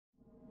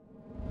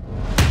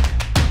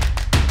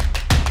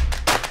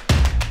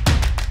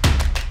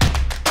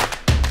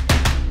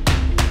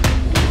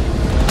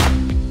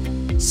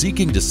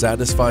Seeking to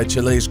satisfy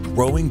Chile's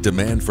growing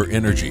demand for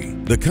energy,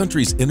 the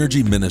country's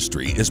energy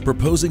ministry is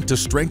proposing to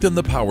strengthen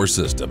the power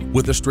system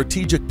with a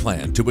strategic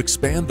plan to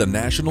expand the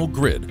national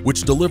grid,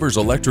 which delivers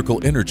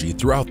electrical energy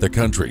throughout the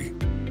country.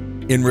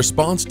 In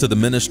response to the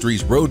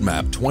ministry's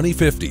Roadmap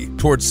 2050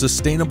 towards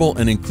sustainable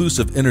and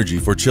inclusive energy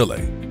for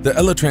Chile, the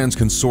Eletrans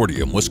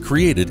consortium was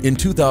created in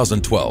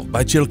 2012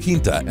 by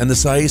Chilquinta and the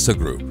Saesa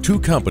Group, two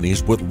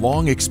companies with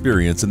long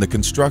experience in the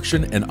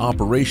construction and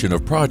operation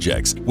of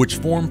projects which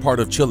form part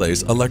of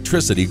Chile's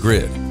electricity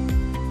grid.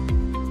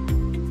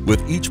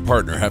 With each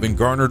partner having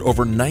garnered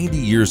over 90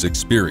 years'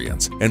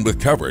 experience and with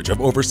coverage of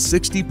over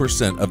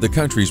 60% of the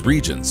country's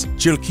regions,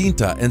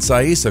 Chilquinta and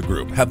Saesa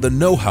Group have the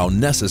know-how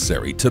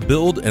necessary to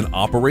build and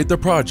operate the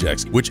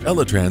projects which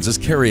Eletrans is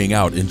carrying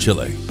out in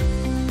Chile.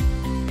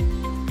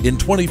 In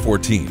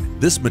 2014,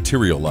 this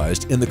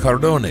materialized in the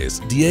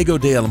Cardones Diego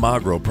de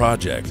Almagro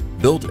project,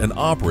 built and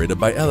operated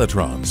by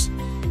Eletrans.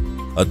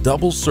 A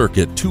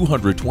double-circuit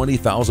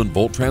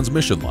 220,000-volt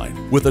transmission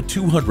line with a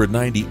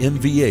 290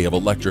 MVA of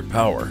electric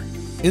power,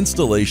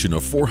 installation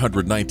of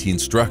 419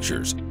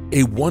 structures,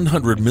 a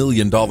 $100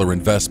 million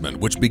investment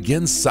which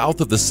begins south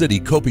of the city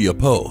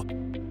Copiapó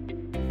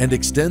and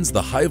extends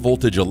the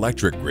high-voltage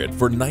electric grid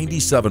for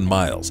 97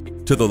 miles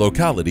to the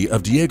locality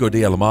of Diego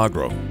de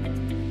Almagro.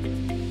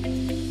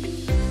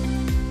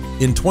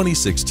 In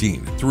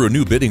 2016, through a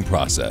new bidding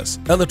process,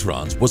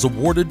 Eletrans was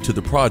awarded to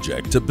the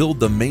project to build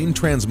the main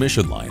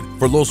transmission line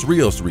for Los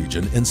Rios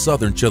region in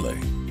southern Chile.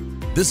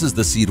 This is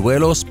the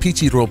Ciruelos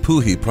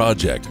Pichiropuji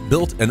project,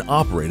 built and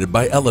operated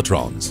by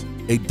Eletrans,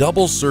 a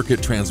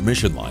double-circuit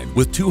transmission line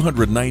with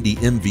 290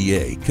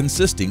 MVA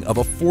consisting of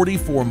a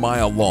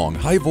 44-mile-long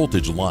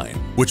high-voltage line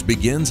which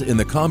begins in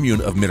the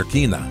commune of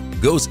Mirquina,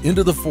 goes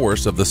into the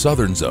forest of the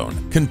southern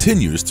zone,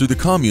 continues through the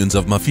communes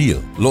of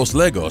Mafil, Los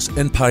Legos,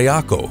 and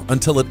Payaco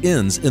until it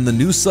ends in the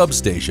new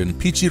substation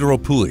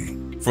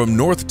Pichiropuji. From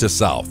north to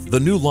south, the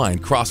new line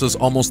crosses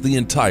almost the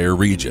entire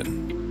region.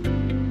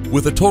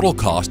 With a total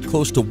cost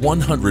close to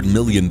 $100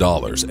 million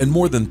and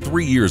more than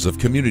 3 years of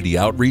community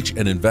outreach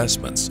and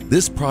investments,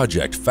 this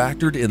project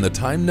factored in the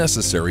time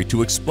necessary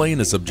to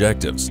explain its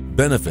objectives,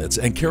 benefits,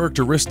 and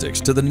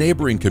characteristics to the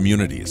neighboring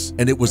communities,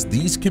 and it was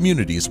these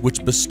communities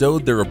which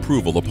bestowed their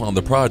approval upon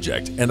the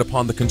project and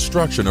upon the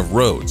construction of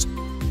roads,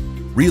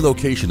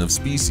 relocation of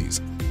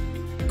species,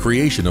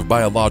 creation of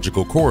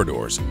biological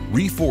corridors,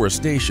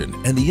 reforestation,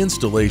 and the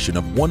installation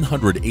of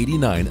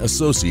 189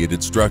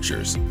 associated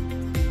structures.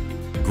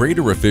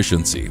 Greater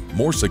efficiency,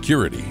 more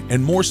security,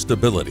 and more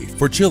stability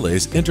for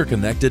Chile's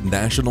interconnected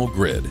national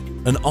grid,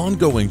 an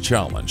ongoing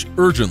challenge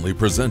urgently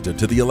presented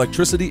to the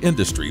electricity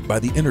industry by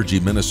the Energy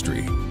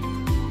Ministry.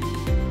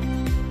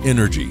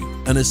 Energy,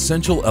 an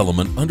essential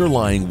element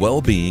underlying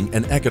well-being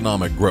and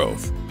economic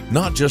growth,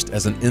 not just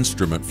as an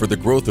instrument for the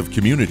growth of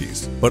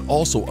communities, but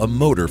also a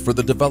motor for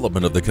the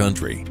development of the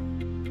country.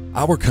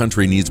 Our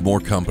country needs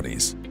more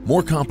companies,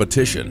 more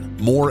competition,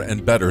 more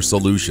and better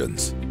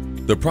solutions.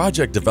 The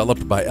project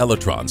developed by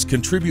Eletrans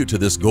contribute to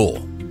this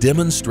goal,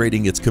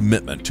 demonstrating its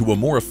commitment to a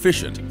more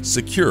efficient,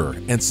 secure,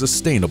 and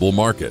sustainable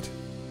market.